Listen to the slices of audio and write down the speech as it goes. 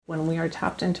When we are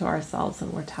tapped into ourselves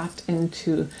and we're tapped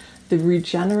into the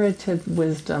regenerative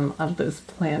wisdom of this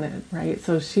planet, right?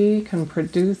 So she can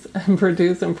produce and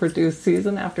produce and produce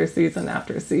season after season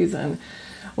after season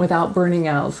without burning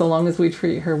out, so long as we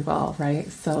treat her well, right?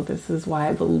 So this is why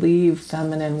I believe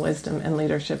feminine wisdom and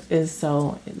leadership is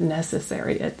so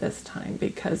necessary at this time,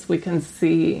 because we can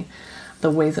see the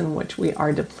ways in which we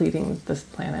are depleting this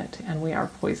planet and we are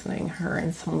poisoning her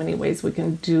in so many ways. We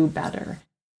can do better.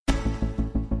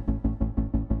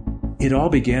 It all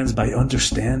begins by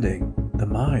understanding the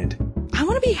mind. I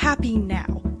want to be happy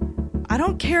now. I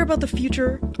don't care about the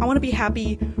future. I want to be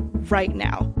happy right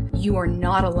now. You are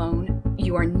not alone.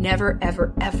 You are never,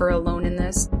 ever, ever alone in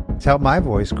this. It's helped my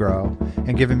voice grow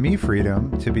and given me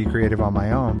freedom to be creative on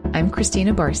my own. I'm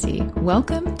Christina Barcy.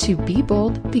 Welcome to Be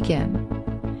Bold, Begin,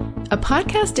 a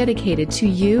podcast dedicated to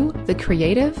you, the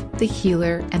creative, the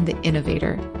healer, and the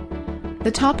innovator. The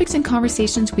topics and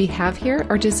conversations we have here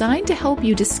are designed to help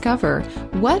you discover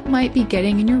what might be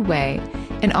getting in your way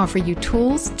and offer you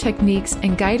tools, techniques,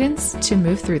 and guidance to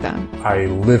move through them. I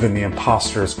live in the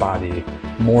imposter's body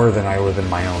more than I live in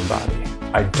my own body.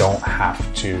 I don't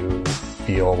have to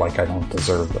feel like I don't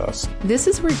deserve this. This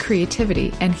is where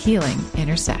creativity and healing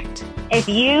intersect. If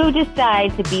you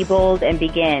decide to be bold and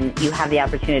begin, you have the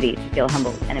opportunity to feel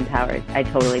humbled and empowered. I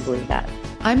totally believe that.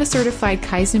 I'm a certified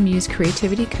Kaizen Muse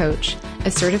creativity coach, a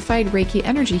certified Reiki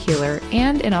energy healer,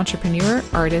 and an entrepreneur,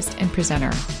 artist, and presenter.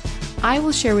 I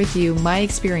will share with you my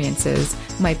experiences,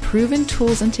 my proven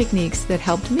tools and techniques that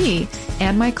helped me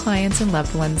and my clients and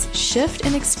loved ones shift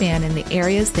and expand in the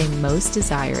areas they most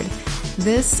desired.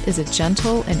 This is a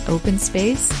gentle and open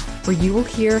space where you will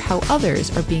hear how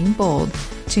others are being bold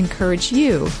to encourage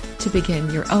you to begin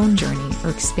your own journey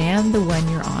or expand the one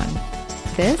you're on.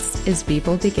 This is Be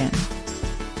Bold Begin.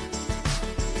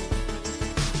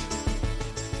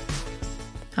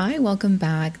 Hi, welcome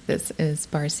back. This is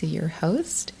Barcy, your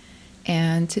host,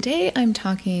 and today I'm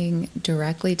talking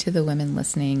directly to the women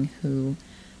listening who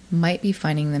might be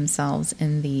finding themselves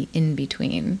in the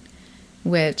in-between,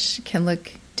 which can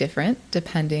look different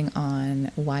depending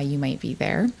on why you might be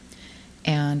there.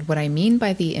 And what I mean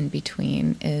by the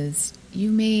in-between is you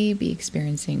may be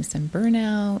experiencing some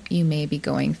burnout, you may be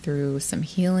going through some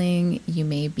healing, you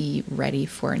may be ready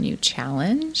for a new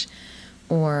challenge,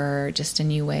 or just a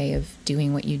new way of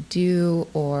doing what you do,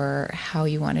 or how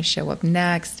you want to show up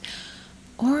next.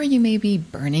 Or you may be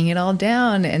burning it all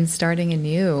down and starting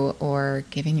anew, or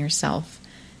giving yourself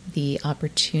the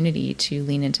opportunity to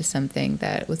lean into something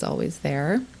that was always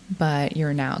there, but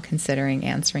you're now considering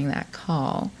answering that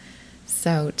call.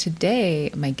 So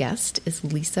today, my guest is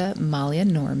Lisa Malia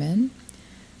Norman.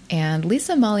 And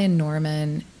Lisa Malia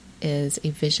Norman is a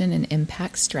vision and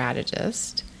impact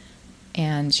strategist.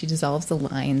 And she dissolves the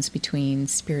lines between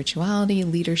spirituality,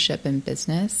 leadership, and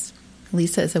business.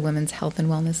 Lisa is a women's health and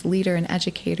wellness leader and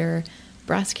educator,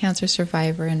 breast cancer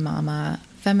survivor and mama,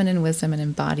 feminine wisdom and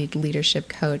embodied leadership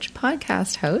coach,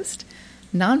 podcast host,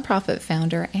 nonprofit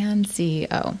founder, and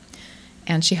CEO.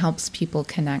 And she helps people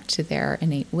connect to their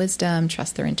innate wisdom,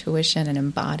 trust their intuition, and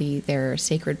embody their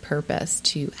sacred purpose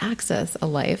to access a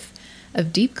life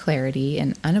of deep clarity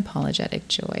and unapologetic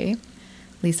joy.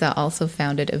 Lisa also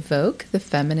founded Evoke, the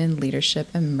feminine leadership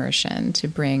immersion, to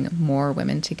bring more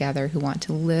women together who want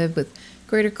to live with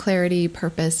greater clarity,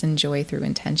 purpose, and joy through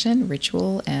intention,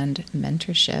 ritual, and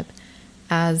mentorship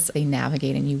as they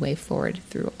navigate a new way forward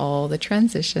through all the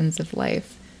transitions of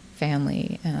life,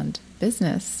 family, and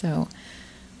business. So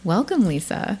welcome,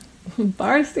 Lisa.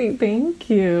 Barcy,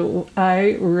 thank you.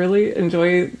 I really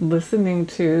enjoy listening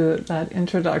to that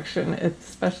introduction,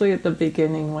 especially at the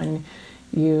beginning when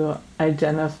you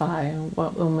identify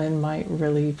what women might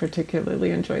really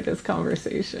particularly enjoy this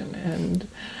conversation. And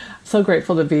so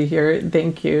grateful to be here.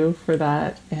 Thank you for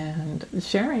that and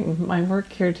sharing my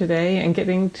work here today and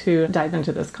getting to dive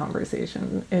into this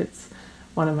conversation. It's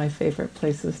one of my favorite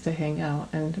places to hang out,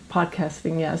 and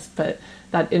podcasting, yes, but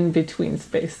that in-between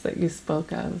space that you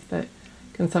spoke of that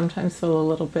can sometimes feel a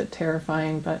little bit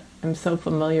terrifying, but I'm so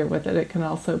familiar with it. It can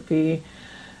also be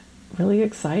really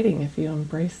exciting if you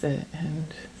embrace it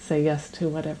and say yes to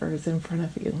whatever is in front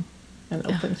of you and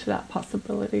open to that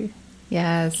possibility.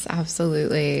 Yes,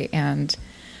 absolutely. And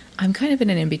I'm kind of in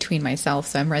an in-between myself,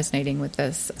 so I'm resonating with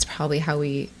this. It's probably how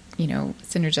we,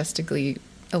 synergistically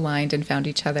aligned and found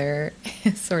each other,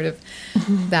 sort of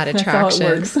that attraction.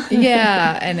 That's how it works.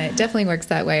 Yeah, and it definitely works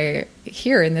that way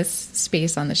here in this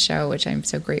space on the show, which I'm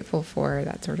so grateful for,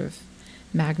 that sort of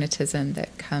magnetism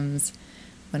that comes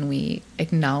when we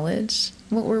acknowledge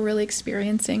what we're really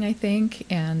experiencing, I think,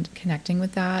 and connecting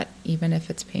with that, even if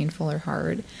it's painful or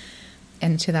hard.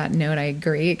 And to that note, I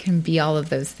agree. It can be all of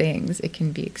those things. It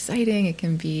can be exciting. It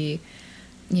can be,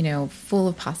 full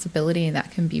of possibility, and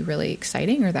that can be really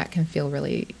exciting, or that can feel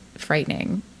really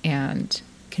frightening and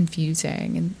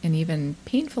confusing and even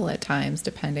painful at times,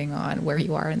 depending on where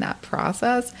you are in that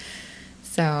process.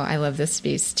 So I love this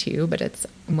space too, but it's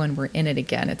when we're in it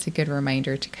again, it's a good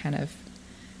reminder to kind of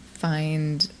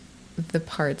find the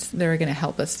parts that are going to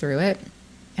help us through it.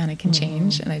 And it can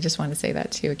change. And I just want to say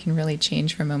that too. It can really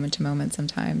change from moment to moment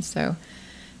sometimes. So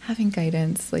having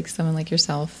guidance, like someone like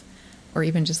yourself, or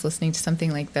even just listening to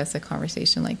something like this, a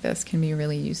conversation like this, can be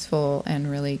really useful and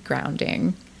really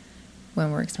grounding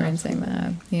when we're experiencing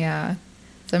that. Yeah.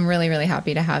 So I'm really, really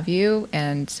happy to have you,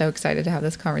 and so excited to have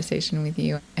this conversation with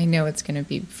you. I know it's going to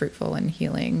be fruitful and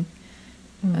healing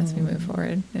as we move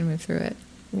forward and move through it.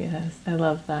 Yes, I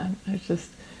love that. I was just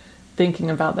thinking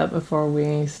about that before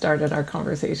we started our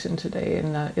conversation today,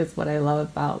 and that is what I love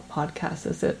about podcasts,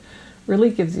 is it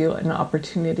really gives you an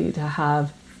opportunity to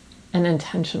have an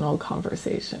intentional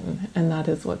conversation, and that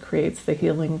is what creates the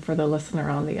healing for the listener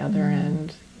on the other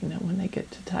end, when they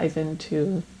get to dive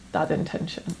into that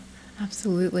intention.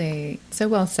 Absolutely. So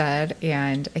well said.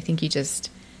 And I think you just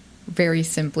very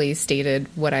simply stated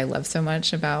what I love so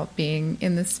much about being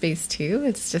in this space too.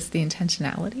 It's just the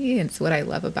intentionality. It's what I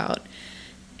love about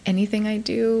anything I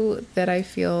do that I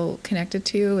feel connected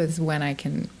to, is when I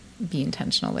can be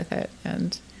intentional with it.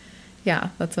 And yeah,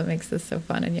 that's what makes this so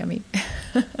fun and yummy.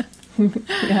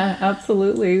 Yeah,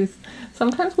 absolutely.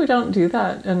 Sometimes we don't do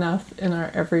that enough in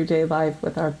our everyday life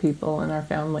with our people and our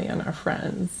family and our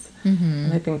friends.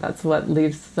 And I think that's what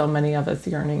leaves so many of us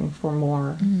yearning for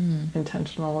more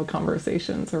intentional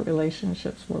conversations or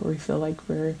relationships where we feel like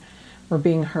we're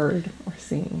being heard or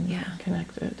seen, or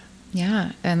connected.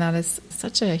 Yeah, and that is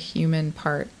such a human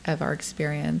part of our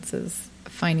experience, is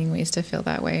finding ways to feel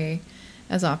that way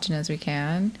as often as we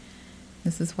can.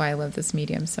 This is why I love this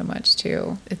medium so much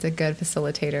too. It's a good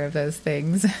facilitator of those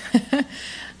things.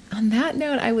 On that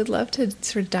note, I would love to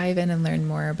sort of dive in and learn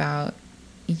more about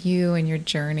you and your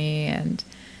journey. And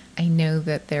I know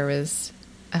that there was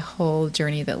a whole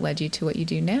journey that led you to what you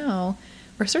do now,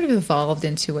 or sort of evolved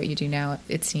into what you do now,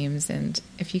 it seems. And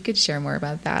if you could share more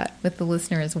about that with the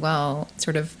listener as well,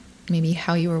 sort of maybe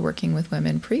how you were working with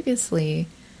women previously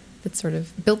that sort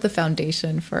of built the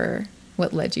foundation for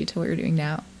what led you to what you're doing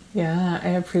now. Yeah, I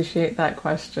appreciate that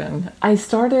question. I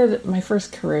started my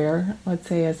first career, let's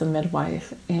say, as a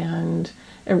midwife, and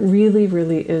it really,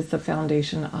 really is the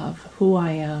foundation of who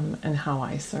I am and how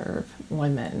I serve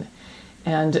women.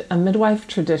 And a midwife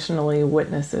traditionally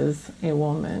witnesses a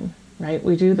woman, right?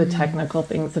 We do the technical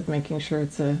things of making sure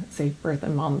it's a safe birth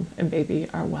and mom and baby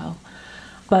are well.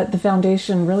 But the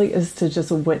foundation really is to just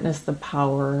witness the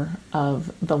power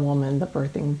of the woman, the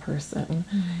birthing person,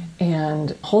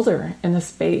 and hold her in a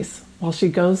space while she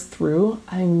goes through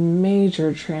a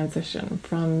major transition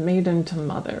from maiden to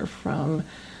mother, from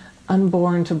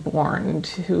unborn to born,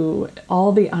 to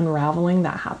all the unraveling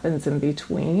that happens in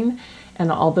between,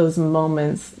 and all those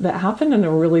moments that happen in a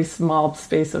really small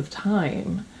space of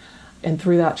time, and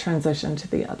through that transition to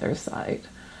the other side.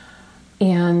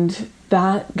 And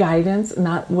that guidance and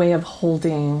that way of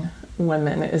holding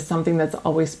women is something that's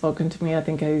always spoken to me. I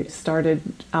think I started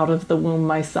out of the womb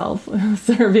myself,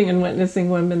 serving and witnessing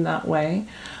women that way.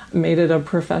 Made it a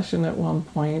profession at one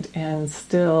point, and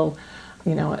still,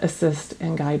 assist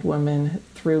and guide women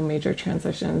through major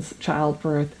transitions,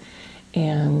 childbirth.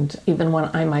 And even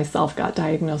when I myself got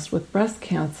diagnosed with breast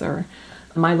cancer,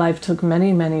 my life took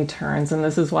many, many turns, and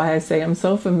this is why I say I'm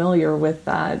so familiar with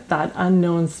that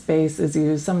unknown space as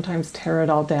you sometimes tear it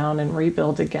all down and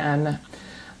rebuild again.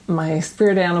 My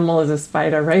spirit animal is a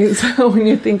spider, right? So when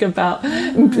you think about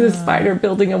the spider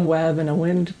building a web in a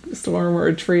windstorm or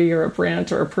a tree or a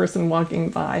branch or a person walking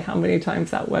by, how many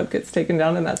times that web gets taken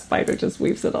down and that spider just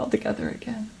weaves it all together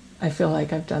again. I feel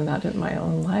like I've done that in my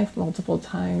own life multiple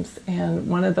times, and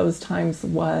one of those times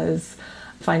was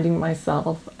finding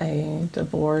myself a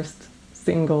divorced,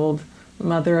 singled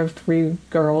mother of 3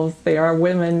 girls. They are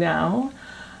women now,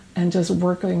 and just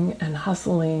working and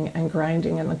hustling and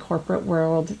grinding in the corporate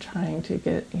world, trying to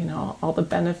get, all the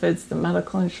benefits, the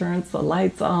medical insurance, the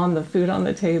lights on, the food on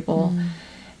the table.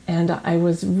 And I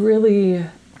was really,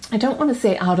 I don't want to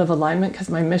say out of alignment, because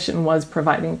my mission was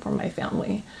providing for my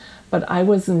family, but I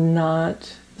was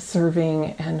not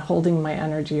serving and holding my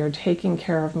energy or taking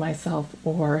care of myself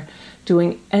or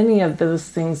doing any of those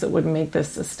things that would make this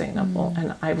sustainable.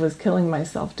 And I was killing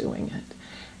myself doing it.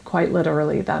 Quite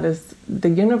literally, that is, the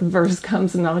universe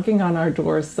comes knocking on our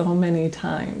doors so many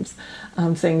times,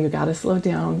 saying, you got to slow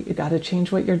down, you got to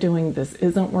change what you're doing, this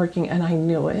isn't working. And I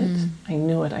knew it. I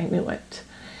knew it.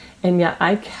 And yet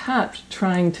I kept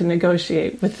trying to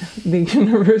negotiate with the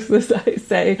universe, as I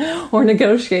say, or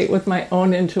negotiate with my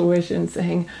own intuition,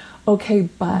 saying, okay,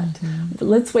 but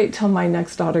let's wait till my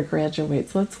next daughter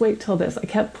graduates. Let's wait till this. I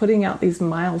kept putting out these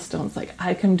milestones, like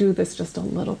I can do this just a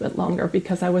little bit longer,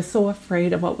 because I was so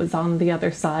afraid of what was on the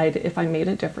other side if I made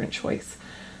a different choice.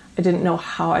 I didn't know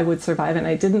how I would survive, and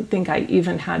I didn't think I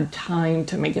even had time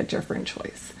to make a different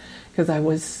choice because I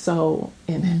was so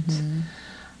in it.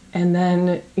 And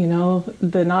then,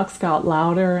 the knocks got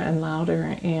louder and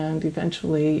louder, and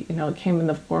eventually, it came in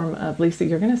the form of, Lisa,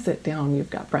 you're going to sit down. You've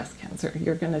got breast cancer.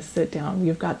 You're going to sit down.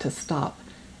 You've got to stop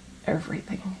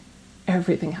everything.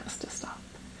 Everything has to stop.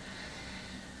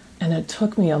 And it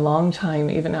took me a long time,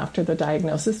 even after the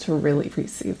diagnosis, to really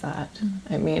receive that.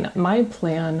 I mean, my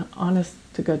plan, honest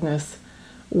to goodness,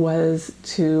 was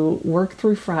to work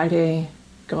through Friday,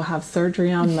 go have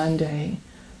surgery on Monday.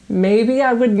 Maybe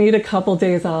I would need a couple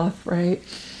days off, right?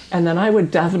 And then I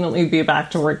would definitely be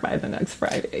back to work by the next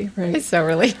Friday, right? I so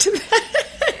relate to that.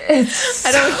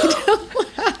 I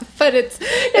don't laugh, but it's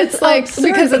like, absurd,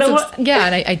 because and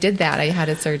I did that. I had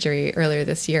a surgery earlier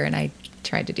this year, and I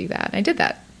tried to do that. I did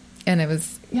that, and it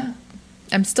was,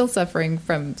 I'm still suffering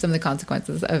from some of the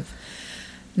consequences of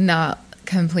not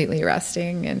completely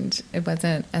resting, and it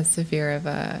wasn't as severe of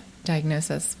a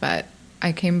diagnosis, but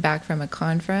I came back from a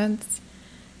conference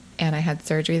and I had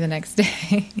surgery the next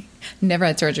day. Never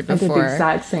had surgery before. I did the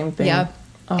exact same thing. Yep.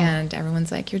 Oh. And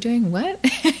everyone's like, you're doing what?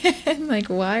 I'm like,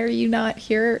 why are you not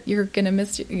here? You're going to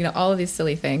miss, all of these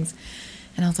silly things.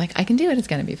 And I was like, I can do it. It's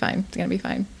going to be fine. It's going to be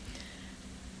fine.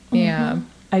 Yeah.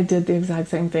 I did the exact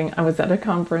same thing. I was at a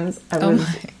conference. I was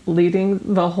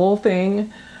leading the whole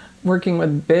thing, working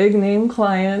with big name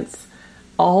clients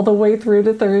all the way through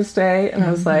to Thursday. And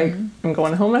I was like, I'm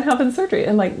going home and having surgery.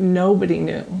 And like, nobody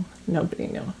knew. Nobody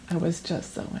knew. I was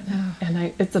just so in it.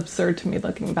 And it's absurd to me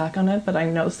looking back on it, but I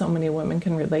know so many women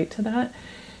can relate to that.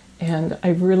 And I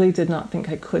really did not think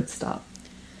I could stop.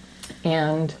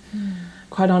 And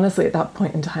quite honestly, at that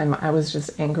point in time, I was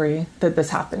just angry that this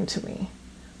happened to me.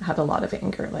 I had a lot of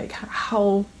anger. Like,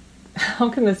 how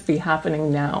can this be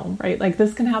happening now, right? Like,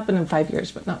 this can happen in 5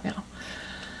 years, but not now.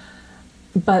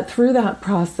 But through that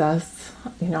process,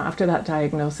 after that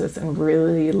diagnosis and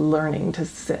really learning to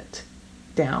sit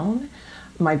down,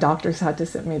 my doctors had to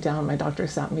sit me down. My doctor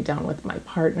sat me down with my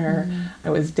partner. I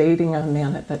was dating a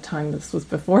man at that time. This was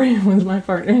before he was my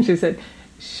partner. And she said,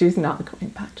 she's not going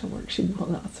back to work. She will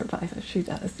not survive if she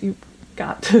does. You've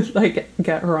got to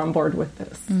get her on board with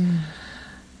this.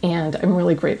 And I'm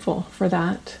really grateful for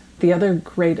that. The other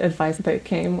great advice that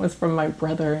came was from my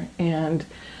brother, and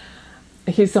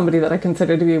he's somebody that I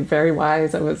consider to be very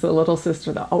wise. I was a little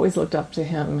sister that always looked up to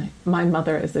him. My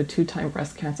mother is a 2-time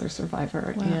breast cancer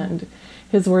survivor, and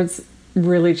his words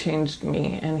really changed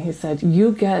me. And he said,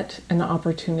 you get an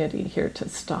opportunity here to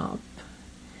stop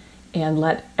and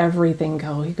let everything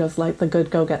go. He goes, let the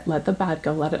good go, let the bad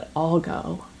go, let it all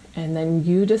go. And then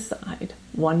you decide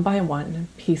one by one,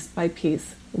 piece by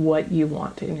piece, what you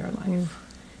want in your life.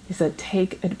 He said,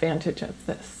 take advantage of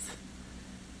this.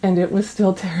 And it was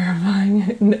still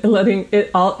terrifying. Letting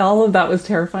it all of that was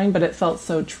terrifying, but it felt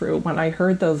so true. When I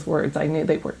heard those words, I knew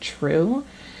they were true.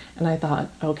 And I thought,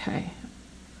 okay,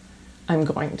 I'm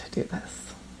going to do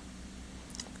this.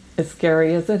 As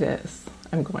scary as it is,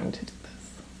 I'm going to do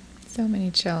this. So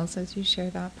many chills as you share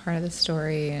that part of the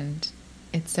story, and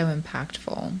it's so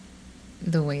impactful,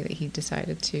 the way that he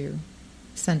decided to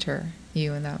center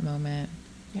you in that moment.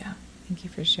 Yeah. Thank you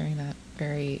for sharing that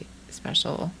very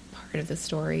special part of the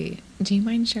story. Do you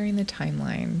mind sharing the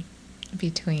timeline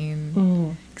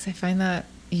between, because I find that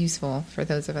useful for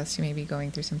those of us who may be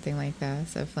going through something like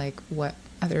this, of like what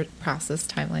other process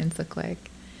timelines look like?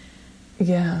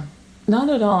 Yeah, not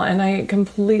at all. And I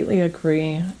completely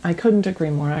agree. I couldn't agree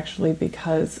more, actually,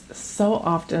 because so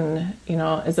often,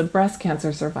 as a breast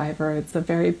cancer survivor, it's a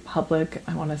very public,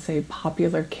 I want to say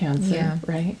popular cancer,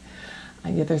 right?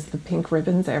 There's the pink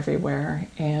ribbons everywhere,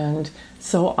 and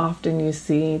so often you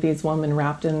see these women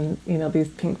wrapped in, these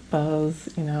pink bows,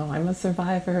 I'm a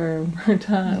survivor, we're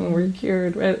done, we're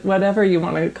cured, whatever you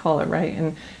want to call it, right?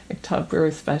 And October,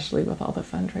 especially with all the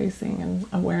fundraising and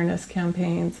awareness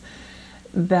campaigns,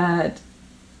 that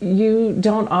you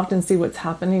don't often see what's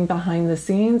happening behind the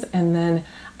scenes. And then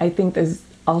I think there's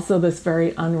also this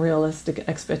very unrealistic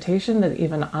expectation that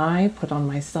even I put on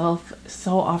myself.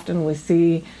 So often we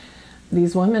see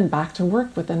these women back to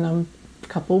work within a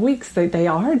couple weeks. They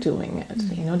are doing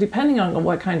it, depending on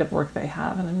what kind of work they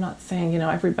have. And I'm not saying,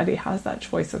 everybody has that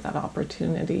choice or that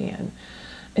opportunity. And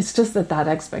it's just that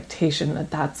expectation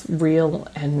that's real,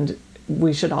 and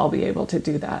we should all be able to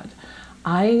do that.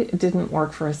 I didn't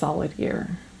work for a solid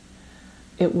year.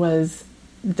 it was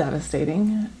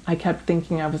devastating. I kept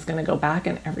thinking I was going to go back,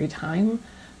 and every time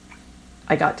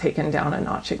I got taken down a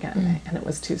notch again, and it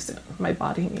was too soon. My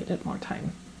body needed more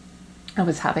time. I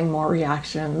was having more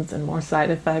reactions and more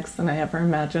side effects than I ever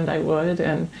imagined I would.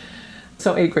 And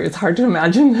so angry. It's hard to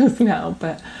imagine this now,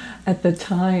 but at the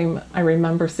time, I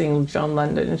remember seeing Joan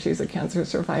London, and she's a cancer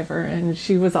survivor, and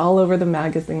she was all over the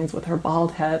magazines with her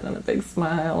bald head and a big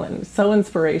smile, and so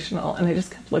inspirational. And I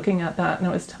just kept looking at that, and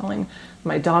I was telling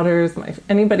my daughters,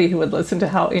 anybody who would listen to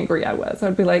how angry I was,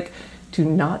 I'd be like, do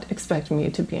not expect me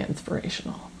to be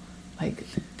inspirational. Like,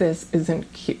 this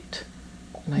isn't cute.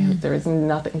 And there is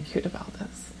nothing cute about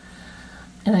this.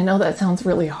 And I know that sounds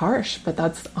really harsh, but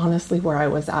that's honestly where I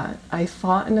was at. I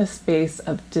fought in a space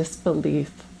of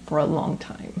disbelief for a long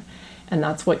time. And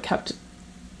that's what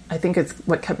I think it's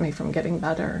what kept me from getting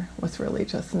better, was really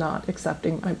just not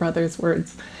accepting my brother's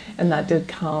words. And that did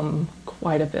come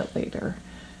quite a bit later.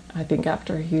 I think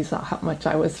after he saw how much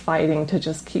I was fighting to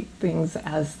just keep things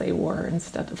as they were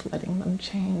instead of letting them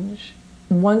change.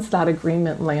 Once that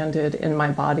agreement landed in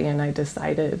my body and I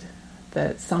decided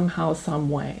that somehow, some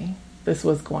way, this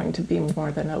was going to be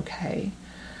more than okay.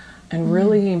 And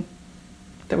really,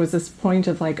 there was this point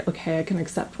of like, okay, I can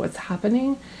accept what's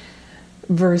happening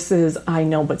versus I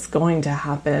know what's going to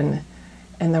happen.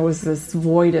 And there was this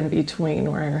void in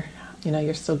between where,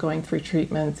 you're still going through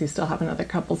treatments, you still have another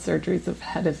couple surgeries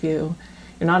ahead of you.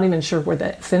 You're not even sure where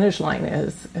the finish line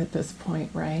is at this point,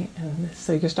 right? And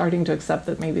so you're starting to accept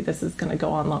that maybe this is going to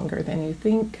go on longer than you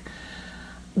think.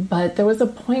 But there was a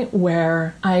point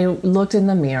where I looked in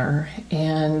the mirror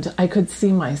and I could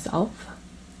see myself,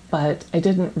 but I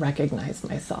didn't recognize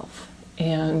myself.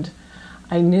 And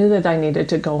I knew that I needed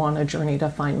to go on a journey to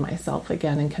find myself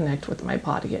again and connect with my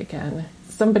body again.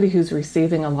 Somebody who's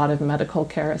receiving a lot of medical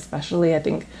care, especially, and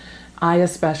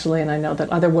I know that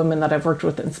other women that I've worked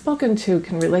with and spoken to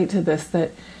can relate to this,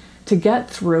 that to get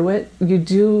through it, you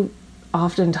do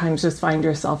oftentimes just find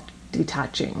yourself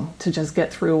detaching to just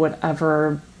get through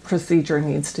whatever procedure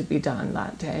needs to be done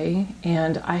that day.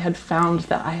 And I had found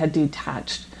that I had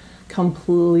detached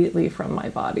completely from my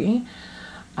body.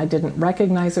 I didn't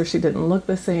recognize her. She didn't look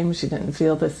the same. She didn't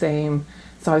feel the same.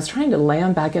 So I was trying to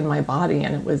land back in my body,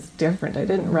 and it was different. I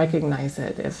didn't recognize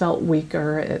it. It felt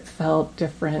weaker. It felt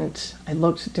different. I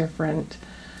looked different.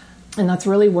 And that's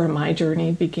really where my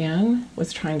journey began,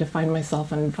 was trying to find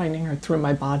myself and finding her through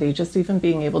my body, just even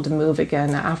being able to move again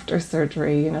after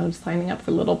surgery, signing up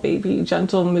for little baby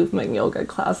gentle movement yoga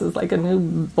classes like a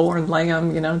newborn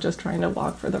lamb, just trying to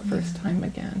walk for the first time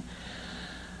again.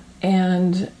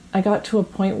 And I got to a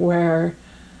point where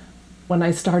when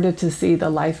I started to see the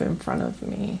life in front of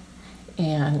me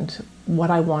and what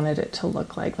I wanted it to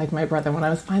look like my brother, when I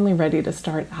was finally ready to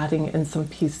start adding in some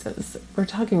pieces, we're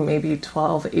talking maybe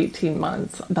 12, 18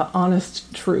 months, the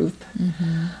honest truth,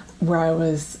 where I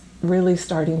was really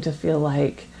starting to feel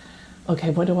like, okay,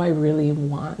 what do I really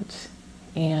want?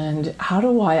 And how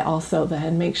do I also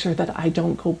then make sure that I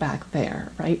don't go back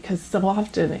there, right? Because so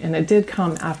often, and it did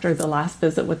come after the last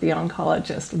visit with the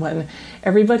oncologist, when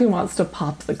everybody wants to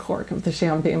pop the cork of the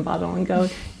champagne bottle and go,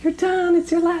 you're done, it's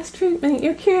your last treatment,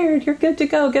 you're cured, you're good to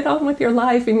go, get on with your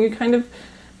life. And you kind of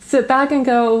sit back and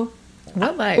go,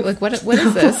 what life? Like, what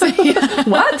is this?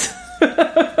 What?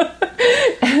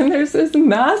 And there's this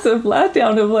massive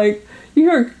letdown of like,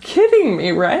 you're kidding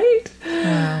me, right?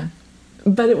 Wow.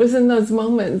 But it was in those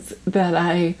moments that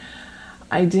I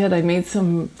made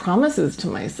some promises to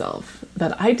myself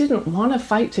that I didn't want to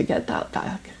fight to get that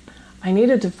back. I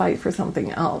needed to fight for something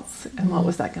else. And what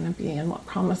was that going to be? And what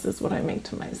promises would I make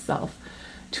to myself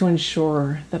to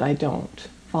ensure that I don't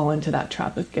fall into that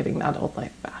trap of getting that old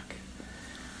life back?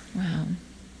 Wow.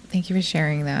 Thank you for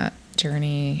sharing that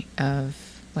journey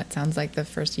of what sounds like the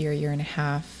first year and a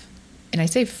half. And I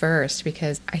say first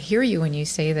because I hear you when you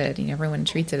say that everyone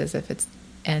treats it as if it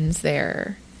ends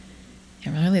there.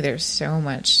 And really there's so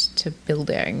much to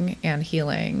building and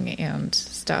healing and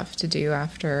stuff to do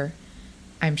after,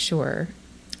 I'm sure,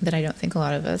 that I don't think a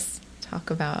lot of us talk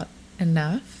about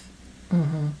enough.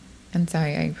 And so I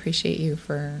appreciate you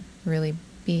for really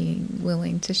being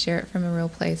willing to share it from a real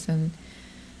place, and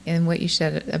what you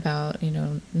said about,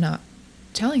 not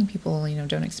telling people,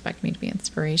 don't expect me to be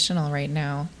inspirational right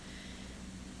now.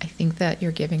 I think that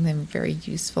you're giving them very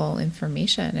useful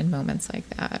information in moments like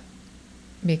that,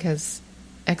 because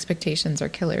expectations are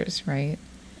killers, right?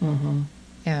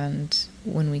 And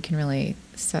when we can really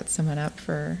set someone up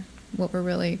for what we're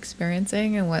really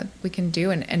experiencing and what we can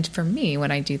do. And for me, when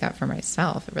I do that for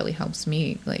myself, it really helps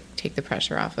me like take the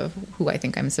pressure off of who I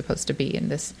think I'm supposed to be in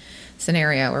this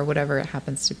scenario or whatever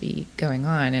happens to be going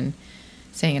on. And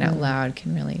saying it out loud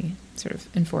can really sort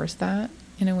of enforce that.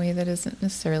 in a way that isn't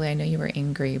necessarily, I know you were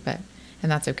angry,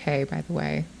 and that's okay, by the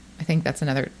way. I think that's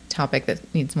another topic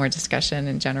that needs more discussion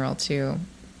in general too.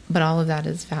 But all of that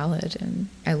is valid. And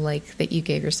I like that you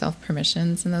gave yourself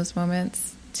permissions in those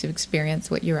moments to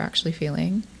experience what you're actually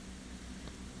feeling,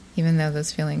 even though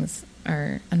those feelings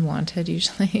are unwanted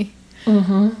usually.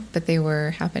 But they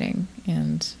were happening,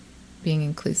 and being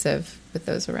inclusive with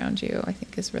those around you, I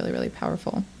think, is really, really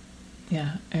powerful.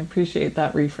 Yeah, I appreciate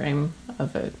that reframe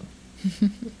of it.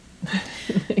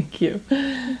 Thank you.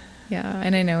 Yeah,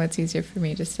 and I know it's easier for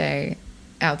me to say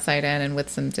outside in and with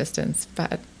some distance,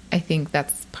 but I think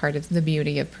that's part of the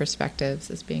beauty of perspectives,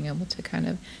 is being able to kind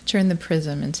of turn the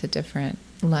prism into different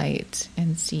light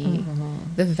and see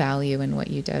the value in what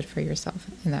you did for yourself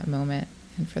in that moment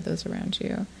and for those around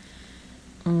you.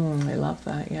 I love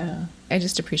that, yeah. I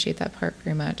just appreciate that part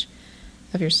very much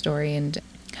of your story. And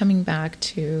coming back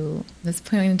to this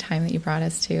point in time that you brought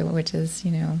us to, which is,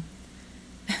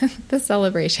 the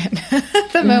celebration,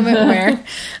 the moment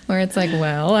where it's like,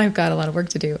 well, I've got a lot of work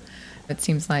to do, it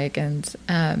seems like. And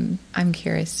I'm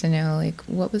curious to know, like,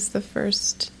 what was the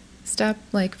first step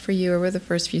like for you, or were the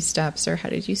first few steps, or how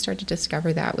did you start to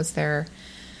discover that?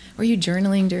 Were you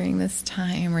journaling during this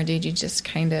time, or did you just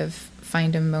kind of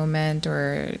find a moment?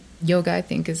 Or yoga, I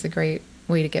think, is a great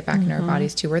way to get back into our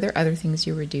bodies too. Were there other things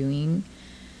you were doing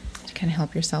to kind of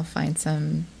help yourself find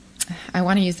some, I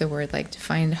want to use the word, like, to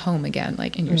find home again,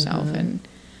 like, in yourself? And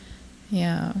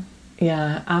yeah,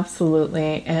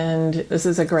 absolutely. And this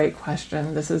is a great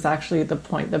question. This is actually the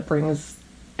point that brings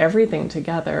everything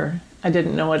together. I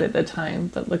didn't know it at the time,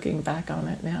 but looking back on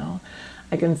it now,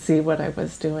 I can see what I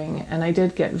was doing. And I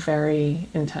did get very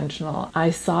intentional.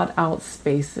 I sought out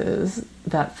spaces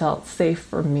that felt safe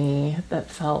for me, that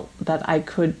felt that I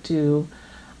could do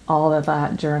all of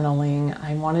that journaling.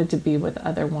 I wanted to be with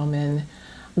other women,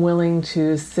 willing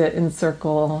to sit in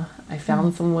circle. I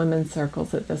found some women's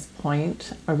circles at this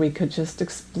point where we could just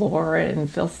explore and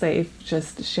feel safe,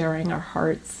 just sharing our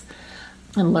hearts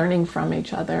and learning from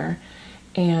each other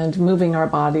and moving our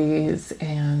bodies,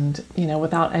 and,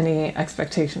 without any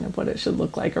expectation of what it should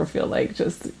look like or feel like,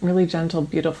 just really gentle,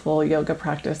 beautiful yoga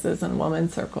practices and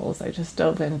women's circles. I just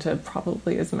dove into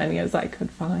probably as many as I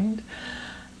could find.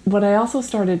 What I also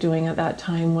started doing at that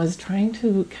time was trying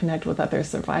to connect with other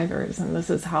survivors. And this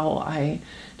is how I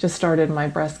just started my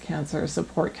breast cancer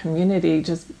support community,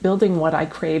 just building what I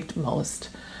craved most.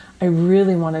 I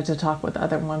really wanted to talk with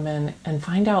other women and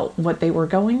find out what they were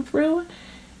going through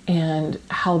and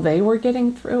how they were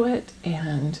getting through it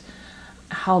and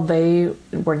how they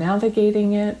were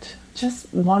navigating it.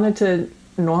 Just wanted to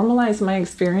normalize my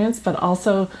experience, but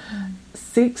also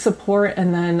seek support.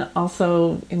 And then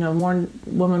also, more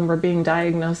women were being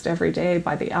diagnosed every day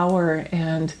by the hour,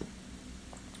 and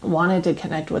wanted to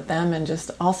connect with them and just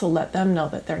also let them know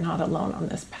that they're not alone on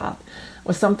this path.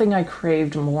 Was something I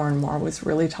craved more and more, was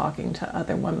really talking to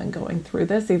other women going through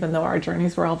this. Even though our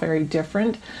journeys were all very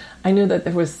different, I knew that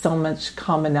there was so much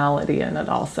commonality in it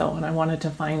also, and I wanted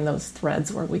to find those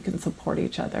threads where we can support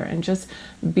each other and just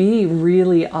be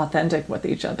really authentic with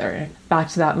each other. Back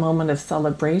to that moment of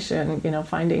celebration,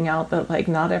 finding out that, like,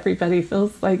 not everybody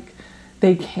feels like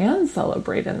they can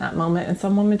celebrate in that moment, and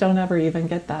some women don't ever even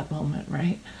get that moment,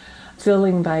 right?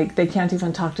 Feeling like they can't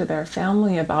even talk to their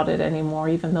family about it anymore,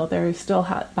 even though they're still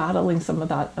battling some of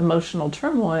that emotional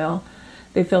turmoil.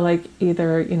 They feel like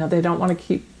either, they don't want to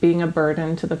keep being a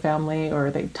burden to the family, or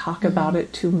they talk about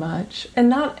it too much. And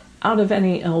not out of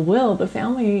any ill will. The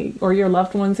family or your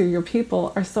loved ones or your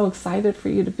people are so excited for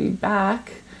you to be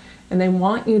back, and they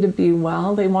want you to be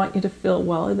well. They want you to feel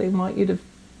well. They want you to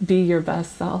be your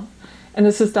best self. And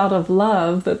it's just out of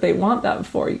love that they want that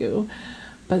for you.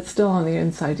 But still on the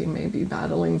inside, you may be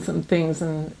battling some things,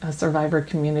 and a survivor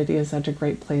community is such a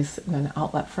great place and an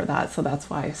outlet for that. So that's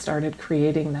why I started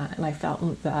creating that. And I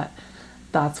felt that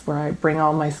that's where I bring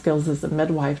all my skills as a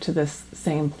midwife to this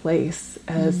same place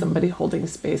as somebody holding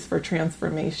space for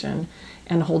transformation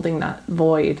and holding that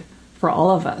void for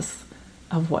all of us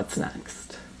of what's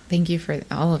next. Thank you for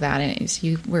all of that. And so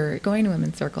you were going to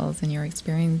women's circles and you were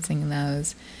experiencing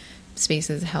those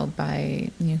spaces held by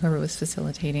whoever was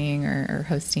facilitating or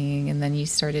hosting, and then you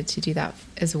started to do that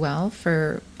as well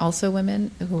for also women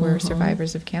who were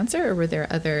survivors of cancer, or were there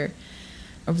other,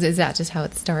 or is that just how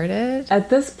it started? At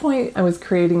this point, I was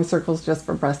creating circles just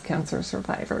for breast cancer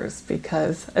survivors,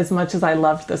 because as much as I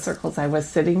loved the circles I was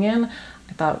sitting in,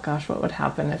 I thought, gosh, what would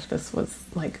happen if this was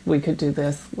like, we could do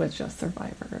this with just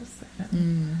survivors?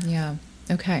 Yeah.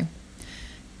 Okay.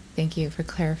 Thank you for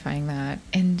clarifying that.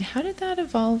 And how did that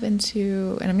evolve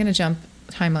into, and I'm going to jump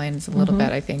timelines a little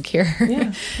bit, I think, here.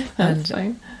 Yeah, that's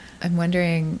fine. I'm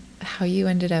wondering how you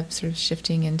ended up sort of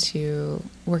shifting into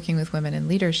working with women in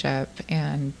leadership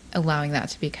and allowing that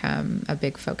to become a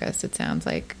big focus, it sounds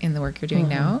like, in the work you're doing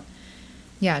now.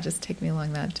 Yeah, just take me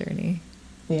along that journey.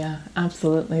 Yeah,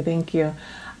 absolutely. Thank you.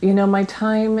 You know, my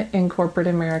time in corporate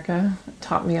America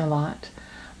taught me a lot.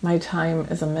 My time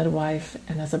as a midwife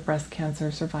and as a breast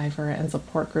cancer survivor and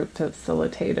support group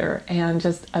facilitator and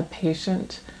just a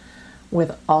patient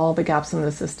with all the gaps in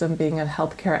the system, being a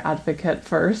healthcare advocate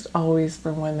first, always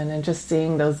for women, and just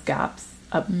seeing those gaps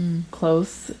up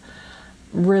close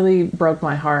really broke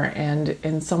my heart. And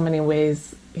in so many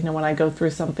ways, you know, when I go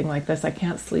through something like this, I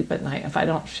can't sleep at night if I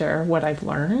don't share what I've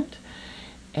learned.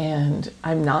 And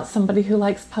I'm not somebody who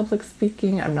likes public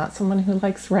speaking. I'm not someone who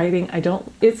likes writing.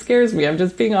 It scares me. I'm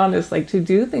just being honest, like, to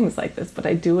do things like this, but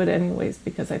I do it anyways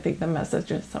because I think the message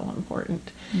is so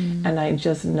important. And I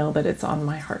just know that it's on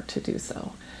my heart to do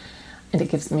so. And it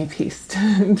gives me peace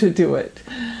to do it.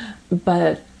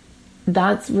 But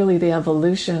that's really the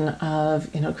evolution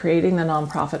of, you know, creating the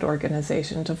nonprofit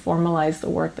organization to formalize the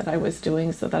work that I was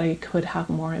doing so that I could have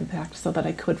more impact, so that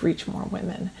I could reach more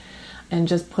women. And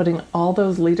just putting all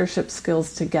those leadership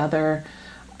skills together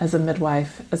as a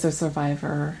midwife, as a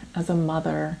survivor, as a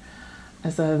mother,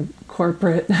 as a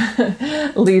corporate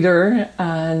leader,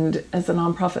 and as a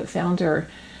nonprofit founder,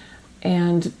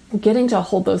 and getting to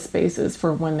hold those spaces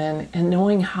for women and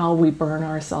knowing how we burn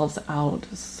ourselves out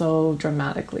so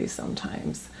dramatically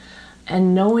sometimes.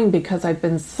 And knowing, because I've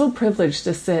been so privileged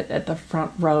to sit at the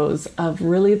front rows of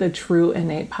really the true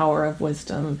innate power of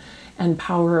wisdom and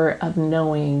power of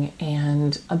knowing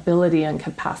and ability and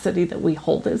capacity that we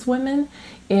hold as women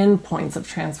in points of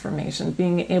transformation,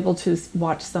 being able to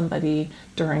watch somebody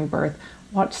during birth,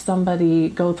 watch somebody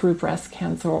go through breast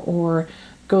cancer or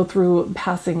go through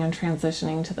passing and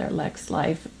transitioning to their next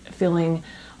life, feeling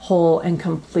whole and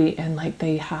complete and like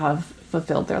they have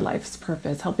fulfilled their life's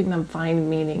purpose, helping them find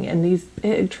meaning in these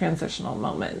big transitional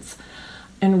moments.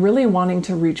 And really wanting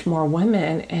to reach more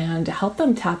women and help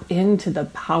them tap into the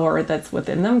power that's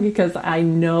within them, because I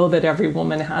know that every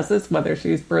woman has this, whether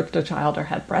she's birthed a child or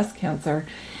had breast cancer.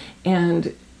 And,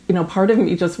 you know, part of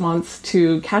me just wants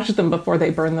to catch them before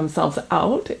they burn themselves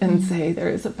out and say, there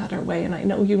is a better way. And I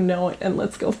know you know it, and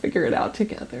let's go figure it out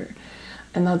together.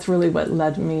 And that's really what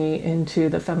led me into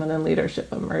the feminine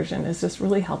leadership immersion, is just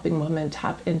really helping women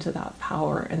tap into that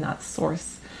power and that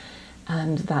source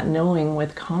and that knowing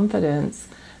with confidence,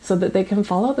 so that they can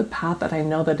follow the path that I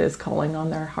know that is calling on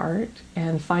their heart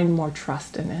and find more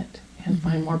trust in it and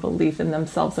find more belief in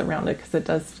themselves around it, because it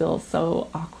does feel so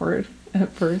awkward at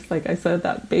first. Like I said,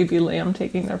 that baby lamb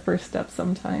taking their first steps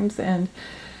sometimes. And,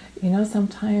 you know,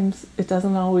 sometimes it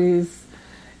doesn't always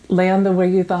land the way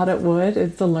you thought it would.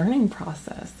 It's a learning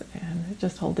process, and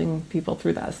just holding people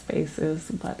through that space is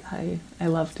what I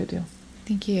love to do.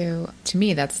 Thank you. To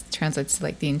me, that translates to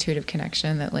like the intuitive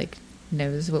connection that like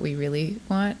knows what we really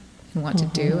want and want to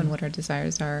do and what our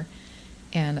desires are,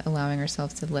 and allowing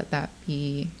ourselves to let that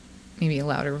be maybe a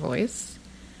louder voice.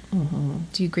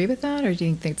 Do you agree with that, or do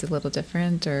you think it's a little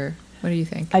different, or what do you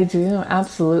think? I do,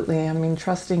 absolutely. I mean,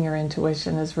 trusting your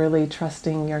intuition is really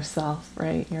trusting yourself,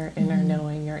 right? Your inner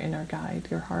knowing, your inner guide,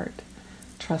 your heart.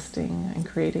 Trusting and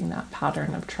creating that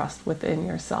pattern of trust within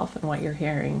yourself and what you're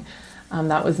hearing.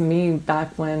 That was me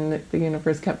back when the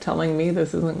universe kept telling me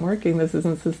this isn't working, this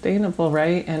isn't sustainable,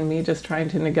 right? And me just trying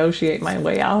to negotiate my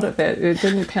way out of it. It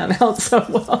didn't pan out so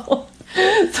well.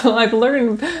 So I've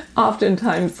learned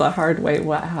oftentimes the hard way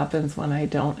what happens when I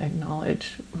don't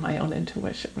acknowledge my own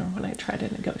intuition or when I try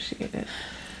to negotiate it.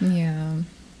 Yeah.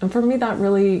 And for me, that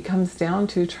really comes down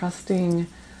to trusting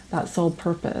that soul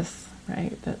purpose,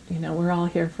 right? That, you know, we're all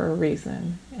here for a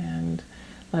reason, and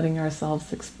letting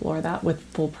ourselves explore that with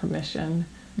full permission,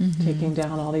 taking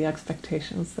down all the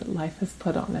expectations that life has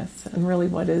put on us, and really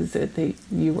what is it that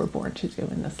you were born to do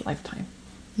in this lifetime.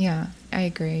 Yeah, I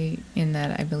agree in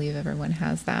that I believe everyone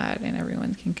has that and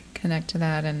everyone can connect to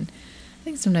that. And I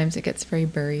think sometimes it gets very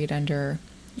buried under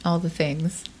all the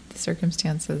things, the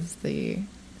circumstances, the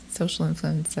social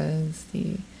influences,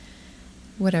 the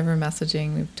whatever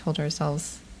messaging we've told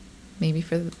ourselves maybe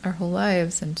for our whole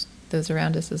lives and those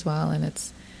around us as well. And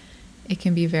it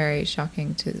can be very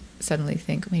shocking to suddenly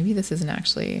think, maybe this isn't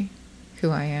actually who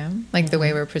I am. Like the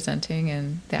way we're presenting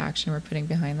and the action we're putting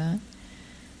behind that.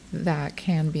 That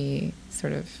can be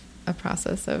sort of a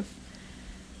process of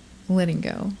letting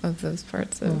go of those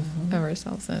parts of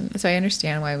ourselves. And so I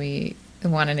understand why we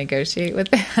want to negotiate with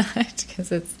that, because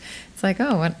it's like,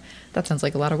 oh, what? That sounds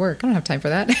like a lot of work. I don't have time for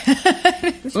that.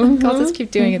 I'll just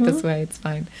keep doing it this way. It's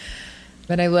fine.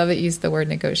 But I love that you used the word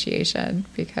negotiation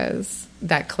because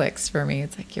that clicks for me.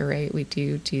 It's like, you're right. We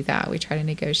do that. We try to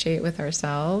negotiate with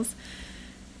ourselves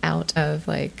out of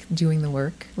like doing the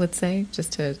work, let's say,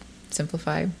 just to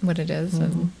simplify what it is.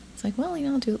 And it's like, well,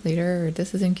 I'll do it later, or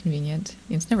this is inconvenient.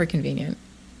 It's never convenient.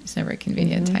 It's never a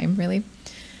convenient time, really.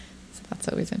 So that's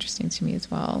always interesting to me as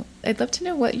well. I'd love to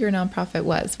know what your nonprofit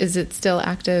was. Is it still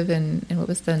active, and what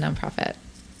was the nonprofit?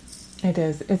 It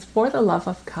is. It's For the Love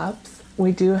of Cups.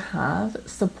 We do have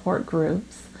support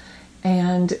groups,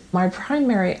 and my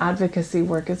primary advocacy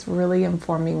work is really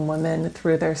informing women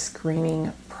through their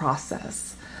screening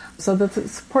process. So the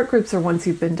support groups are once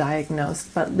you've been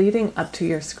diagnosed, but leading up to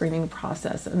your screening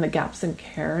process and the gaps in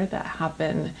care that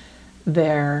happen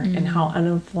there and how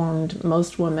uninformed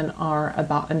most women are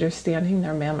about understanding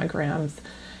their mammograms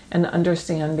and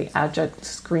understand the adjunct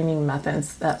screening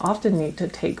methods that often need to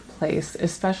take place,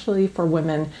 especially for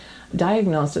women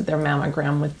diagnosed at their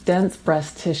mammogram with dense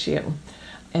breast tissue.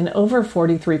 And over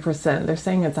 43%, they're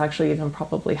saying it's actually even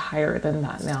probably higher than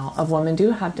that now, of women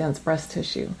do have dense breast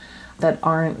tissue that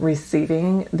aren't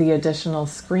receiving the additional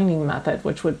screening method,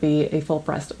 which would be a full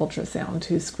breast ultrasound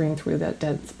to screen through that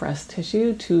dense breast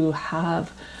tissue to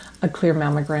have a clear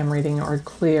mammogram reading or a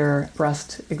clear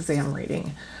breast exam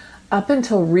reading. Up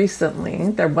until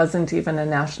recently, there wasn't even a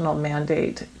national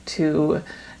mandate to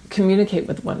communicate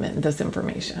with women this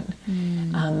information.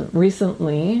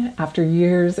 Recently, after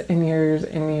years and years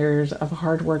and years of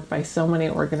hard work by so many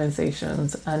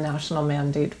organizations, a national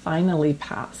mandate finally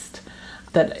passed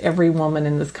that every woman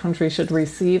in this country should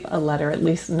receive a letter at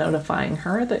least notifying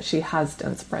her that she has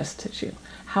dense breast tissue.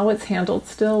 How it's handled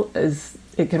still is,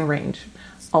 it can range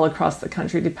all across the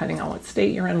country depending on what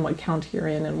state you're in, what county you're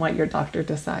in, and what your doctor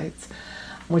decides,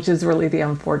 which is really the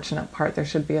unfortunate part. There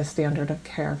should be a standard of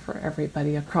care for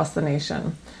everybody across the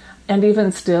nation. And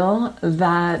even still,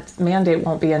 that mandate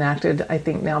won't be enacted, I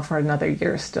think, now for another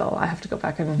year still. I have to go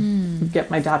back and get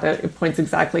my data points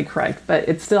exactly correct, but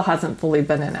it still hasn't fully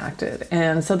been enacted.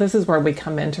 And so this is where we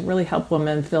come in to really help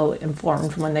women feel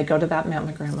informed when they go to that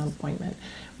mammogram appointment.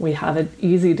 We have an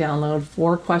easy download,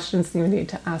 4 questions you need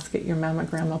to ask at your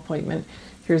mammogram appointment.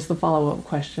 Here's the follow-up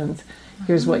questions.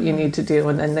 Here's what you need to do.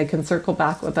 And then they can circle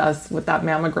back with us with that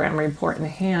mammogram report in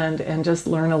hand and just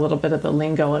learn a little bit of the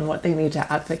lingo and what they need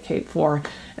to advocate for.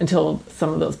 Until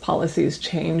some of those policies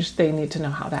change, they need to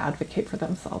know how to advocate for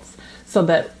themselves so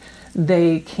that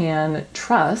they can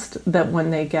trust that when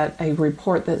they get a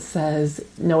report that says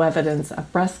no evidence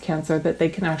of breast cancer, that they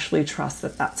can actually trust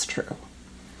that that's true.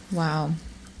 Wow,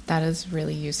 that is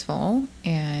really useful.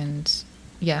 And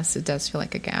yes, it does feel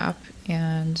like a gap.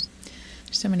 And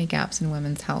there's so many gaps in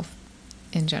women's health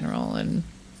in general, and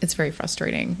it's very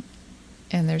frustrating.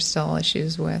 And there's still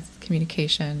issues with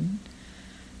communication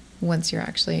once you're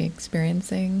actually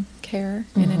experiencing care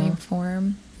in any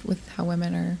form with how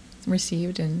women are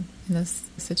received in those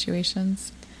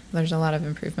situations. There's a lot of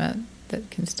improvement that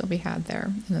can still be had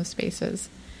there in those spaces,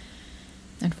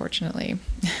 unfortunately.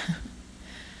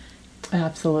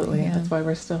 Absolutely. Yeah. That's why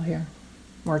we're still here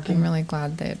working. I'm really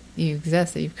glad that you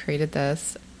exist, that you've created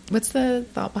this. What's the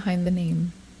thought behind the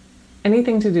name?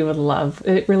 Anything to do with love.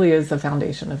 It really is the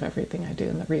foundation of everything I do,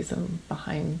 and the reason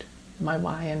behind my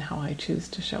why and how I choose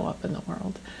to show up in the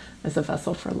world as a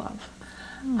vessel for love.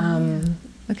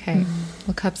 Okay.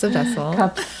 Well, cup's a vessel.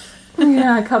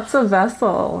 Cup's a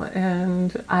vessel.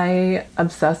 And I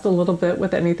obsessed a little bit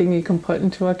with anything you can put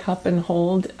into a cup and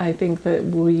hold. I think that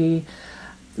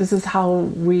this is how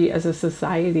we as a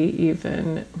society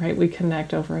even, right, we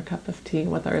connect over a cup of tea,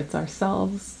 whether it's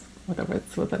ourselves, whether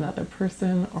it's with another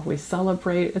person, or we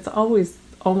celebrate. It's always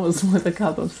almost with a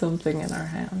cup of something in our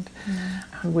hand.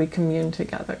 We commune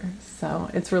together. So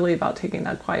it's really about taking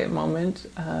that quiet moment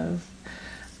of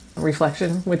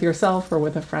reflection with yourself or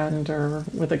with a friend or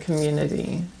with a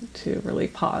community to really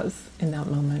pause in that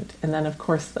moment. And then, of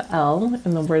course, the L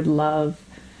in the word love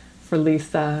for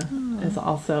Lisa is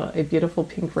also a beautiful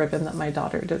pink ribbon that my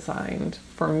daughter designed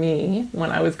for me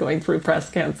when I was going through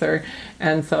breast cancer.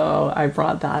 And so I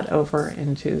brought that over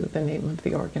into the name of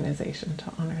the organization to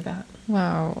honor that.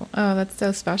 Wow. Oh, that's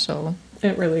so special.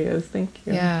 It really is. Thank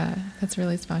you. Yeah, that's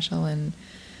really special. And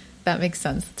that makes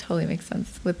sense. It totally makes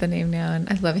sense with the name now. And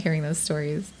I love hearing those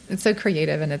stories. It's so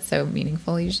creative and it's so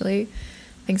meaningful usually.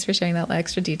 Thanks for sharing that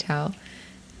extra detail.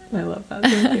 I love that.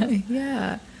 Thank you.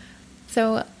 Yeah.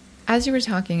 So as you were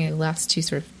talking, the last 2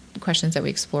 sort of questions that we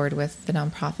explored with the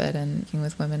nonprofit and working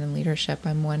with women in leadership,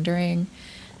 I'm wondering,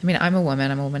 I mean, I'm a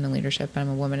woman in leadership, but I'm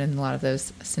a woman in a lot of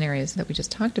those scenarios that we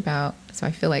just talked about. So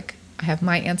I feel like I have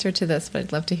my answer to this, but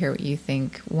I'd love to hear what you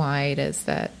think, why it is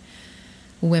that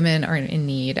women are in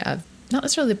need of not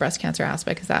necessarily the breast cancer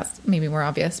aspect, because that's maybe more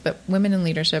obvious, but women in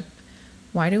leadership,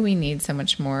 why do we need so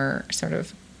much more sort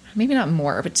of, maybe not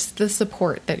more, but just the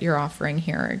support that you're offering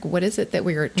here? What is it that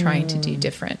we're trying to do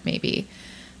different, maybe?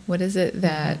 What is it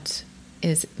that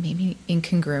is maybe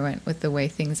incongruent with the way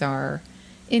things are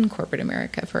in corporate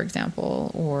America, for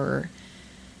example? Or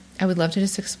I would love to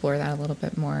just explore that a little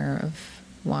bit more, of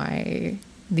why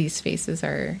these spaces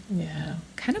are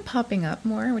kind of popping up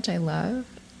more, which I love.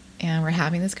 And we're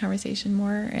having this conversation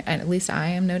more. And at least I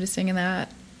am noticing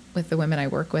that with the women I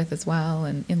work with as well,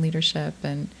 and in leadership.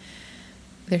 And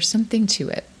there's something to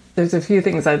it. There's a few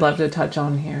things I'd love to touch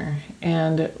on here.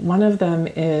 And one of them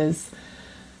is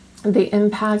the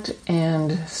impact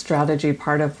and strategy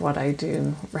part of what I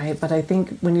do, right? But I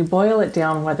think when you boil it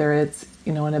down, whether it's,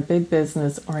 in a big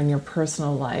business or in your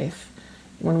personal life,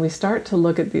 when we start to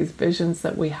look at these visions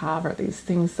that we have, or these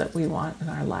things that we want in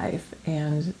our life,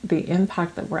 and the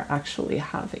impact that we're actually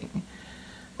having.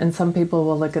 And some people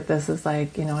will look at this as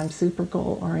like, I'm super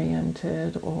goal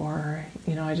oriented, or,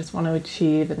 I just want to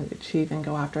achieve and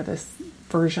go after this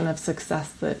version of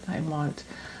success that I want.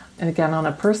 And again, on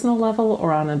a personal level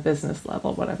or on a business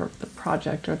level, whatever the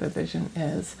project or the vision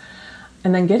is.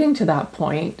 And then getting to that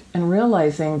point and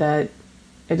realizing that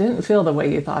it didn't feel the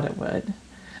way you thought it would.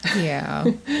 Yeah.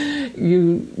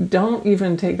 You don't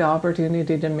even take the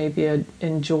opportunity to maybe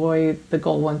enjoy the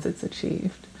goal once it's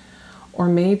achieved. Or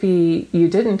maybe you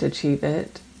didn't achieve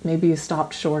it. Maybe you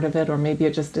stopped short of it, or maybe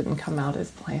it just didn't come out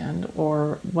as planned,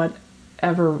 or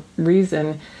whatever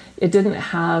reason, it didn't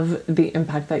have the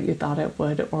impact that you thought it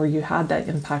would, or you had that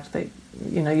impact that,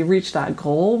 you reached that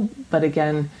goal, but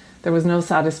again, there was no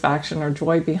satisfaction or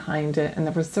joy behind it, and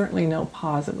there was certainly no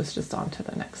pause. It was just on to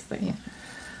the next thing. Yeah.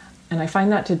 And I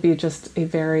find that to be just a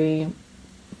very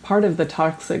part of the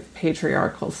toxic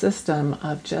patriarchal system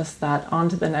of just that on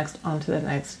to the next,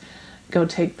 go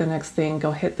take the next thing,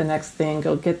 go hit the next thing,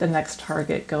 go get the next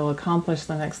target, go accomplish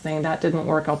the next thing. That didn't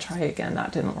work, I'll try again.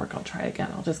 That didn't work, I'll try again.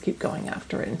 I'll just keep going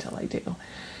after it until I do.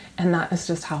 And that is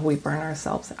just how we burn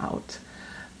ourselves out.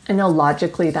 I know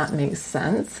logically that makes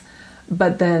sense,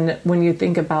 but then when you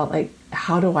think about like,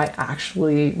 how do I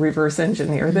actually reverse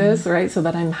engineer this, right? So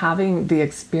that I'm having the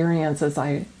experiences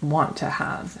I want to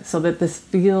have, so that this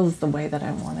feels the way that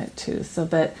I want it to, so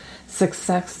that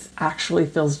success actually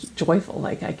feels joyful,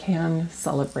 like I can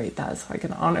celebrate that, so I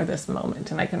can honor this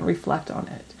moment and I can reflect on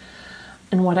it.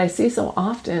 And what I see so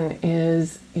often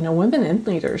is, women in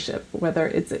leadership, whether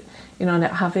it's,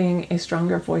 having a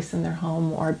stronger voice in their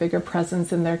home, or a bigger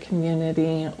presence in their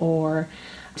community, or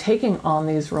taking on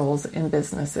these roles in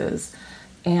businesses,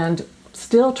 and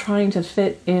still trying to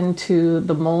fit into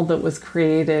the mold that was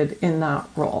created in that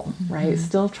role, right?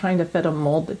 Still trying to fit a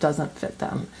mold that doesn't fit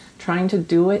them, trying to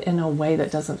do it in a way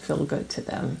that doesn't feel good to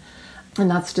them.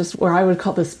 And that's just where I would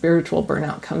call the spiritual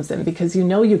burnout comes in, because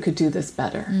you could do this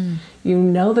better. You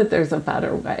know that there's a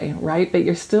better way, right? But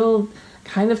you're still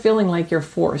kind of feeling like you're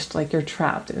forced, like you're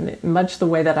trapped. And much the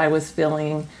way that I was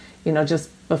feeling, just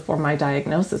before my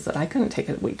diagnosis, that I couldn't take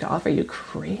a week off. Are you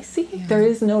crazy? Yeah. There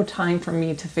is no time for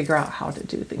me to figure out how to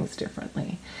do things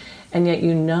differently. And yet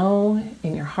in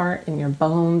your heart, in your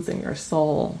bones, in your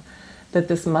soul, that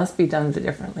this must be done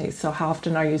differently. So how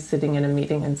often are you sitting in a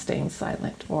meeting and staying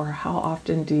silent? Or how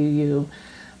often do you,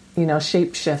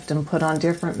 shape shift and put on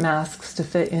different masks to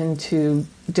fit into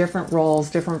different roles,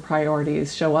 different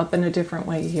priorities, show up in a different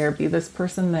way here, be this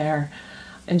person there,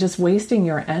 and just wasting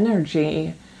your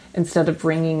energy instead of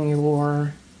bringing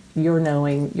your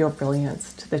knowing, your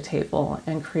brilliance to the table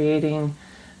and creating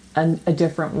a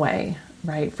different way,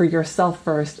 right? For yourself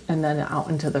first, and then out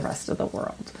into the rest of the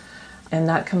world. And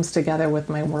that comes together with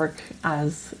my work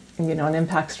as, an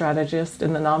impact strategist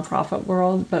in the nonprofit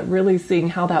world, but really seeing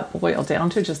how that boiled down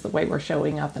to just the way we're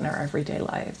showing up in our everyday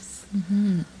lives.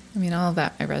 Mm-hmm. I mean, all of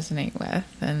that I resonate with,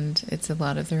 and it's a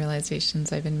lot of the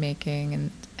realizations I've been making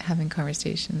and having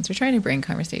conversations, or trying to bring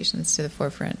conversations to the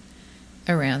forefront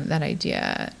around that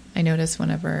idea. I notice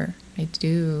whenever I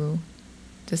do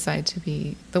decide to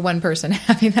be the one person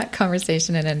having that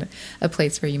conversation and in a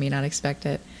place where you may not expect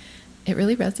it, it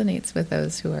really resonates with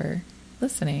those who are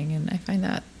listening. And I find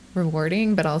that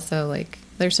rewarding, but also like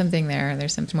there's something there, and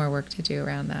there's some more work to do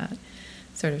around that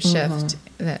sort of shift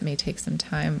that may take some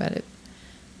time, but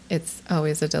it's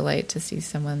always a delight to see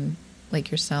someone like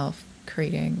yourself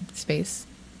creating space,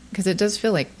 because it does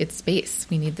feel like it's space.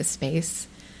 We need the space,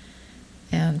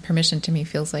 and permission to me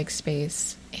feels like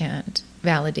space, and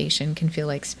validation can feel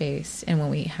like space. And when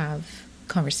we have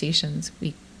conversations,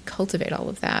 we cultivate all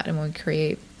of that. And when we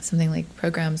create something like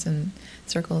programs and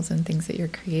circles and things that you're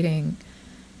creating,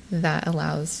 that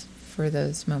allows for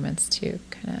those moments to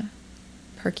kind of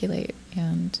percolate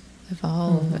and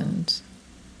evolve and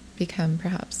become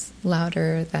perhaps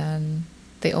louder than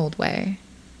the old way,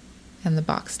 and the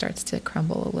box starts to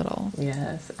crumble a little.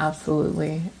 Yes,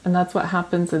 absolutely. And that's what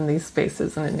happens in these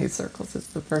spaces and in these circles. It's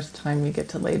the first time you get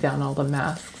to lay down all the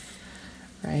masks,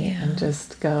 right? Yeah. And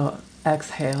just go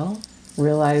exhale,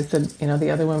 realize that, you know,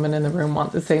 the other women in the room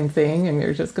want the same thing, and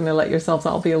you're just going to let yourselves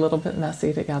all be a little bit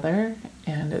messy together.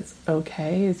 And it's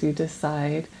okay as you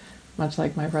decide, much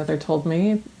like my brother told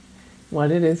me, what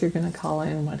it is you're going to call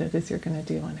in, what it is you're going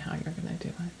to do, and how you're going to do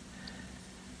it.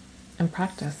 And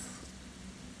practice.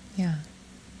 Yeah,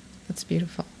 that's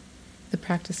beautiful. The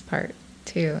practice part,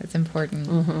 too, is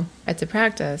important. It's a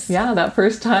practice. Yeah, that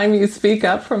first time you speak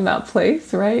up from that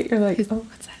place, right? You're like, oh,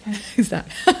 what's that? Who's that?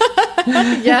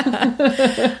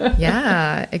 Yeah.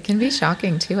 Yeah, it can be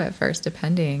shocking, too, at first,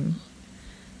 depending.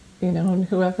 You know, and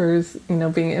whoever's, you know,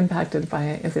 being impacted by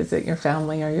it, if it's your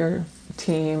family or your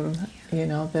team, you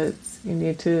know, that you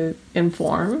need to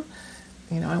inform,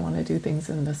 you know, I want to do things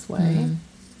in this way,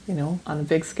 you know, on a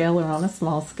big scale or on a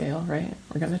small scale, right?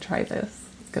 We're going to try this.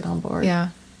 Let's get on board. Yeah.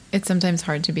 It's sometimes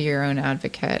hard to be your own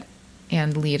advocate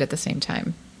and lead at the same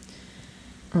time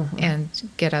and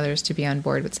get others to be on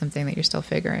board with something that you're still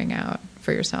figuring out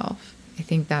for yourself. I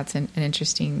think that's an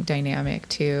interesting dynamic,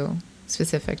 too,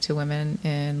 specific to women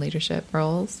in leadership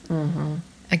roles.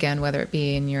 Again, whether it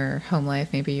be in your home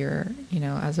life, maybe you're, you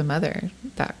know, as a mother,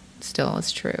 that still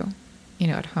is true, you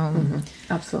know, at home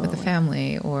Absolutely. with a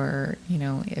family, or, you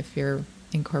know, if you're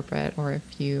in corporate, or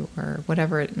if you, or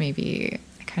whatever it may be.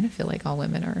 I kind of feel like all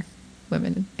women are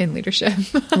women in leadership.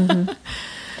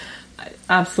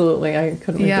 Absolutely. I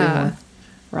couldn't agree more.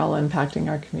 We're all impacting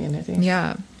our communities.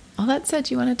 Yeah. All that said,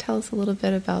 do you want to tell us a little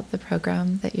bit about the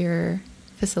program that you're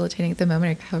facilitating at the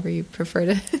moment, or however you prefer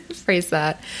to phrase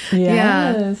that?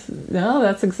 Yes. Yeah. No,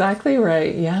 that's exactly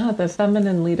right. Yeah, the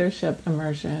Feminine Leadership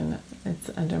Immersion. It's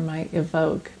under my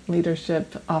Evoke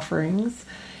Leadership offerings.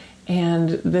 And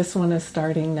this one is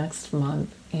starting next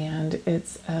month. And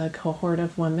it's a cohort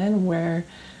of women where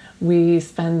we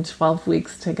spend 12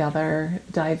 weeks together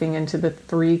diving into the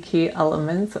 3 key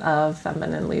elements of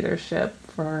feminine leadership.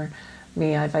 For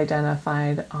me, I've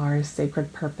identified our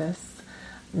sacred purpose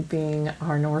being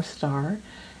our North Star,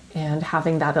 and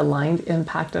having that aligned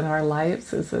impact in our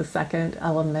lives is the second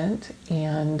element.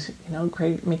 And, you know,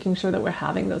 making sure that we're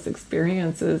having those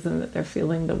experiences and that they're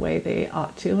feeling the way they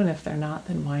ought to. And if they're not,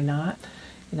 then why not?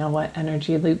 You know, what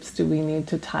energy loops do we need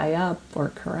to tie up or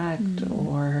correct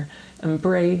or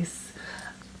embrace,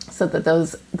 so that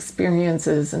those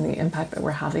experiences and the impact that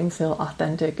we're having feel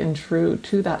authentic and true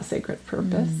to that sacred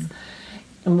purpose.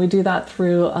 And we do that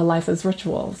through a life as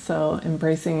ritual. So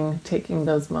embracing, taking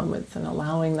those moments and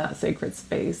allowing that sacred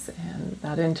space and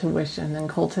that intuition and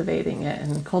cultivating it,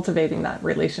 and cultivating that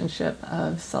relationship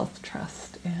of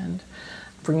self-trust, and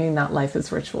bringing that life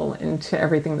as ritual into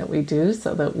everything that we do,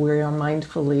 so that we are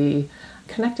mindfully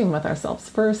connecting with ourselves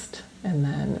first, and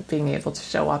then being able to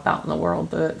show up out in the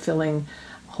world, feeling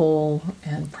whole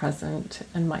and present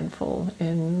and mindful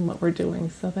in what we're doing,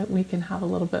 so that we can have a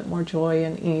little bit more joy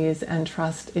and ease and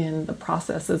trust in the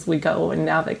process as we go and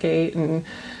navigate, and,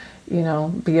 you know,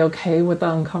 be okay with the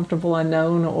uncomfortable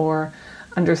unknown, or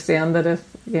understand that if,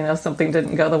 you know, something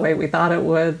didn't go the way we thought it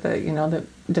would, that, you know, that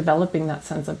developing that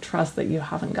sense of trust that you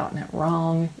haven't gotten it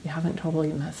wrong, you haven't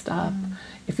totally messed up.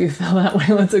 If you feel that way,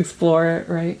 let's explore it,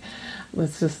 right?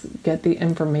 Let's just get the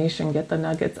information, get the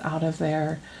nuggets out of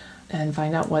there, and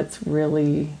find out what's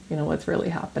really, you know, what's really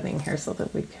happening here, so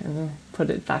that we can put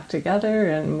it back together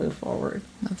and move forward.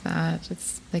 Love that.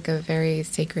 It's like a very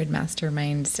sacred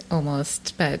mastermind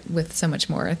almost, but with so much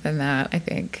more than that. I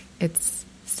think it's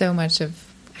so much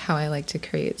of how I like to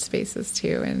create spaces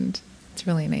too, and it's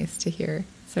really nice to hear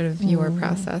sort of your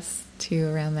process too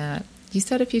around that. You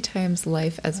said a few times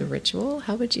life as a ritual.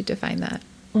 How would you define that?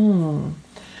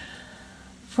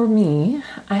 For me,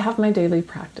 I have my daily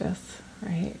practice,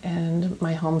 right? And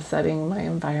my home setting, my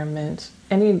environment,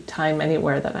 anytime,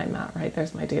 anywhere that I'm at, right?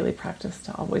 There's my daily practice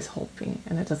to always hold me,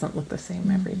 and it doesn't look the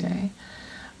same every day.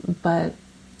 But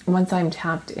once I'm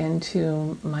tapped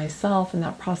into myself and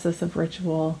that process of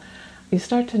ritual, you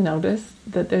start to notice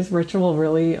that there's ritual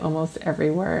really almost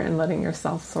everywhere, and letting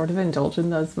yourself sort of indulge in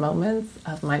those moments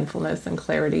of mindfulness and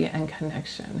clarity and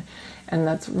connection. And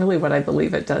that's really what I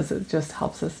believe it does. It just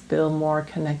helps us feel more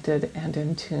connected and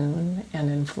in tune and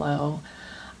in flow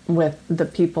with the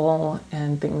people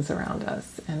and things around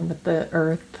us, and with the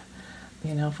earth,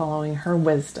 you know, following her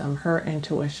wisdom, her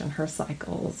intuition, her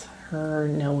cycles, her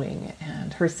knowing,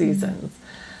 and her seasons.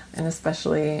 And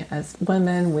especially as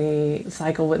women, we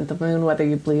cycle with the moon, whether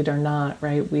you bleed or not,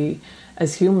 right? We,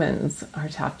 as humans, are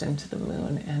tapped into the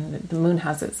moon, and the moon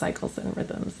has its cycles and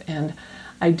rhythms. And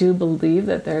I do believe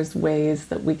that there's ways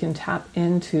that we can tap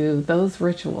into those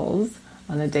rituals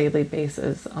on a daily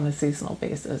basis, on a seasonal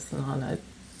basis, and on a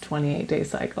 28-day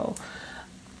cycle,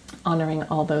 honoring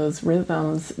all those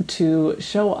rhythms to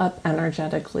show up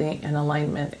energetically in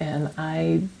alignment. And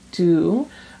I do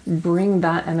bring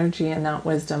that energy and that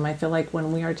wisdom. I feel like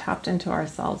when we are tapped into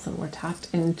ourselves and we're tapped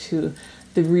into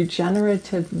the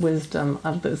regenerative wisdom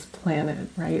of this planet,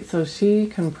 right? So she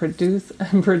can produce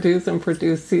and produce and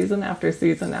produce season after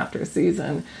season after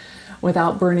season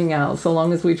without burning out, so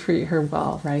long as we treat her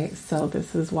well, right? So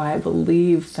this is why I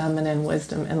believe feminine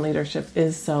wisdom and leadership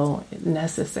is so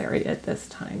necessary at this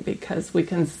time, because we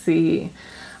can see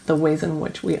the ways in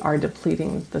which we are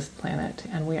depleting this planet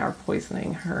and we are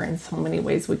poisoning her in so many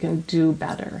ways we can do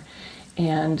better.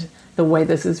 And the way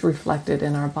this is reflected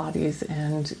in our bodies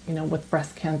and, with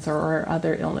breast cancer or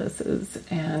other illnesses,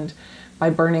 and by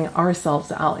burning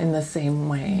ourselves out in the same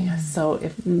way. So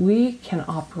if we can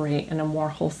operate in a more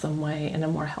wholesome way, in a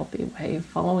more healthy way,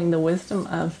 following the wisdom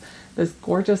of this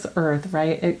gorgeous earth,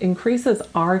 right? It increases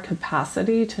our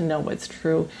capacity to know what's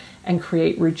true and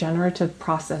create regenerative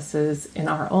processes in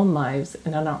our own lives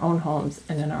and in our own homes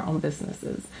and in our own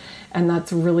businesses. And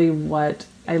that's really what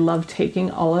I love, taking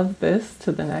all of this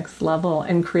to the next level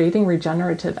and creating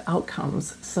regenerative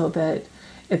outcomes, so that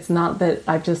it's not that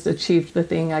I've just achieved the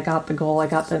thing, I got the goal, I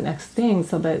got the next thing,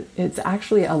 so that it's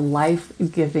actually a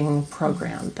life-giving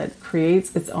program that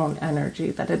creates its own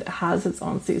energy, that it has its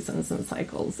own seasons and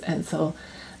cycles. And so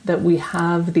that we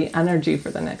have the energy for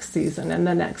the next season and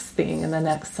the next thing and the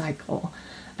next cycle.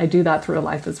 I do that through a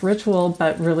life as ritual,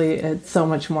 but really it's so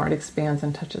much more. It expands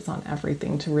and touches on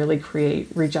everything to really create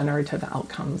regenerative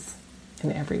outcomes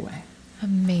in every way.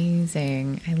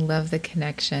 Amazing. I love the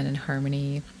connection and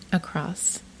harmony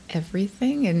across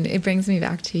everything. And it brings me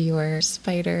back to your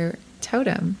spider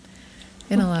totem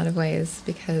in a lot of ways,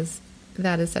 because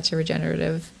that is such a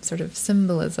regenerative sort of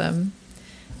symbolism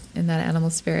in that animal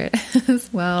spirit as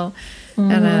well.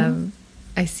 Mm-hmm. And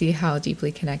I see how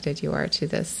deeply connected you are to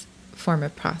this form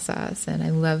of process. And I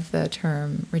love the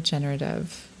term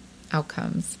regenerative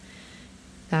outcomes.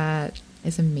 That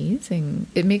is amazing.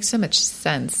 It makes so much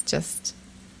sense just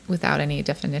without any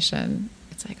definition.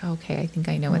 It's like, okay, I think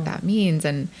I know what that means.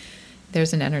 And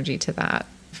there's an energy to that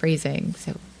phrasing.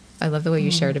 So I love the way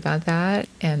you shared about that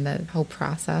and the whole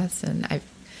process. And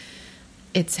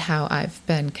it's how I've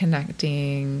been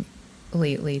connecting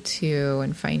lately too,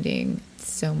 and finding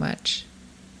so much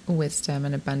wisdom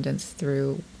and abundance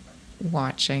through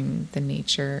watching the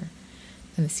nature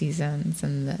and the seasons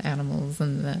and the animals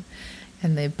and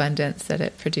the abundance that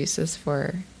it produces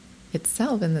for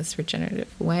itself in this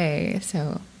regenerative way.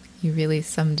 So you really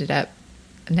summed it up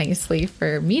nicely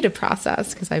for me to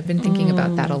process, because I've been thinking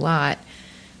about that a lot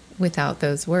without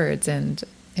those words, and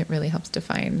it really helps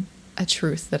define a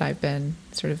truth that I've been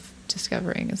sort of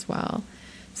discovering as well.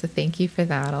 So thank you for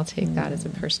that. I'll take that as a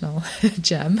personal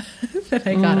gem that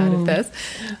I got out of this.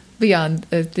 Beyond,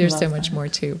 there's so much more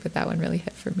too, but that one really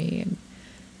hit for me. And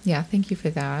yeah, thank you for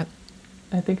that.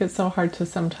 I think it's so hard to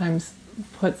sometimes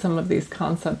put some of these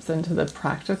concepts into the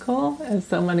practical, as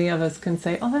so many of us can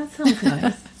say, oh, that sounds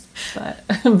nice,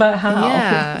 but how?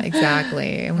 Yeah,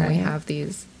 exactly. And when we have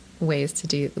these ways to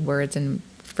do words and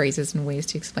phrases and ways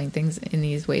to explain things in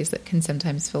these ways that can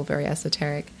sometimes feel very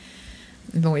esoteric,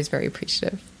 I'm always very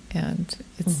appreciative, and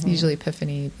it's usually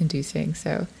epiphany inducing.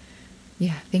 So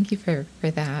yeah, thank you for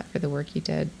that, for the work you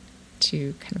did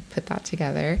to kind of put that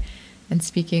together. And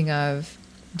speaking of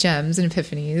gems and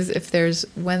epiphanies, if there's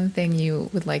one thing you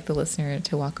would like the listener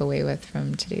to walk away with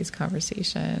from today's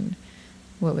conversation,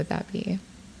 what would that be?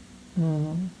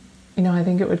 I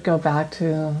think it would go back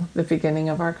to the beginning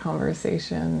of our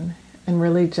conversation and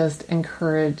really just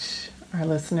encourage our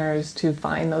listeners to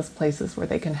find those places where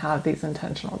they can have these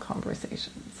intentional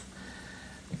conversations.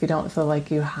 If you don't feel like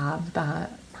you have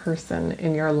that person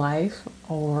in your life,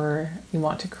 or you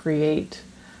want to create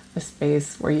a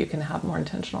space where you can have more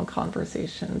intentional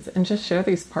conversations and just share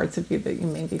these parts of you that you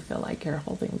maybe feel like you're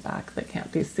holding back, that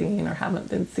can't be seen or haven't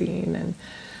been seen, and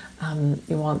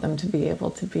you want them to be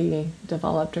able to be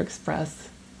developed or expressed,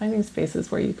 finding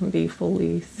spaces where you can be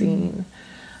fully seen.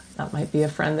 That might be a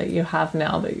friend that you have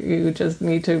now that you just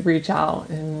need to reach out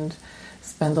and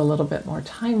spend a little bit more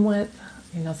time with.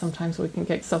 Sometimes we can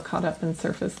get so caught up in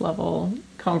surface level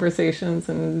conversations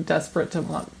and desperate to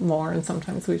want more, and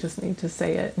sometimes we just need to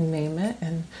say it and name it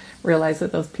and realize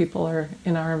that those people are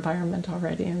in our environment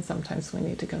already, and sometimes we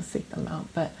need to go seek them out.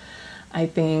 But I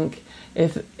think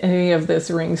if any of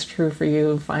this rings true for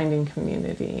you, finding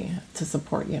community to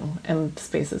support you and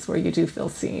spaces where you do feel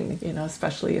seen,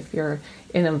 especially if you're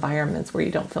in environments where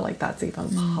you don't feel like that's even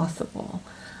possible.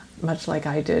 Much like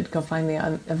I did, go find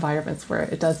the environments where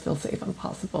it does feel safe and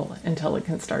possible until it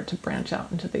can start to branch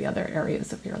out into the other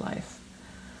areas of your life.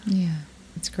 Yeah,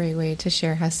 it's a great way to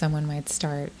share how someone might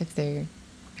start if they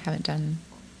haven't done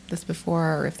this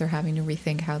before, or if they're having to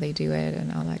rethink how they do it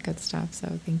and all that good stuff.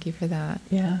 So thank you for that.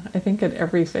 Yeah, I think at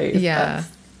every phase that's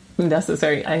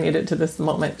necessary. I need it to this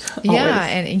moment. Yeah,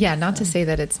 and not to say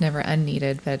that it's never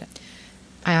unneeded, but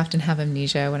I often have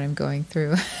amnesia when I'm going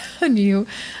through a new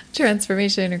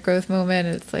transformation or growth moment.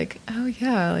 It's like, oh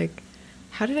yeah, like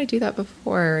how did I do that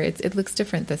before? It looks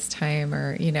different this time,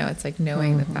 or it's like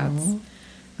knowing that that's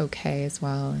okay as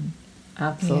well. And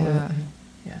absolutely.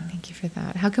 Yeah. Thank you for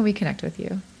that. How can we connect with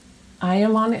you? I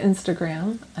am on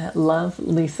Instagram at Love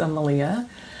Lisa Malia.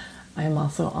 I am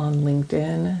also on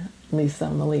LinkedIn,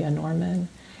 Lisa Malia Norman,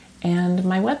 and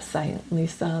my website,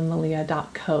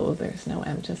 lisamalia.co. There's no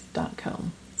M, just .co.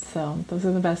 So those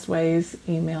are the best ways.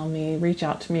 Email me, reach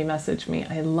out to me, message me.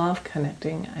 I love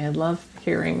connecting. I love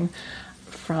hearing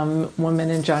from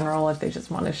women in general if they just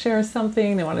want to share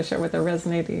something, they want to share what they're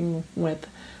resonating with,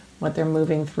 what they're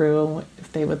moving through,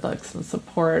 if they would like some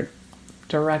support,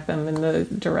 direct them in the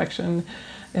direction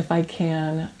if I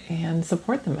can, and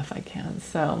support them if I can.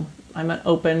 So I'm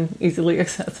open, easily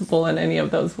accessible in any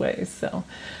of those ways. So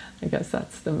I guess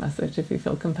that's the message. If you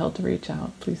feel compelled to reach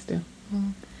out, please do.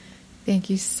 Well, thank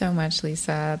you so much,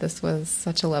 Lisa. This was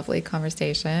such a lovely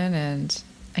conversation, and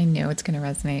I know it's going to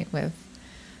resonate with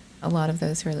a lot of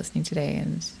those who are listening today.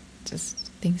 And just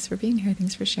thanks for being here.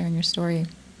 Thanks for sharing your story.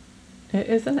 It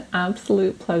is an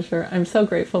absolute pleasure. I'm so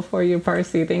grateful for you,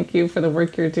 Parsi. Thank you for the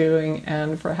work you're doing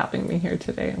and for having me here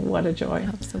today. What a joy.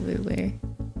 Absolutely.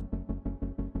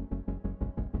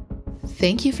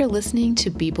 Thank you for listening to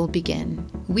Be Bold Begin.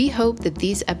 We hope that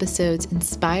these episodes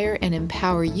inspire and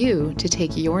empower you to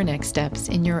take your next steps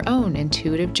in your own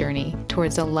intuitive journey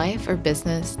towards a life or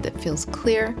business that feels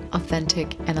clear,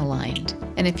 authentic, and aligned.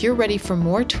 And if you're ready for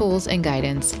more tools and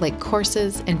guidance like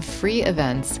courses and free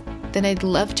events, then I'd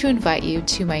love to invite you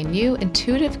to my new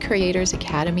Intuitive Creators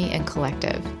Academy and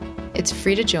Collective. It's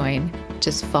free to join.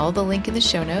 Just follow the link in the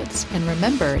show notes and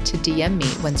remember to DM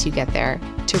me once you get there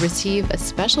to receive a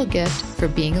special gift for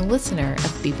being a listener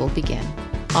of Be Bold Begin.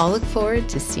 I'll look forward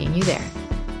to seeing you there.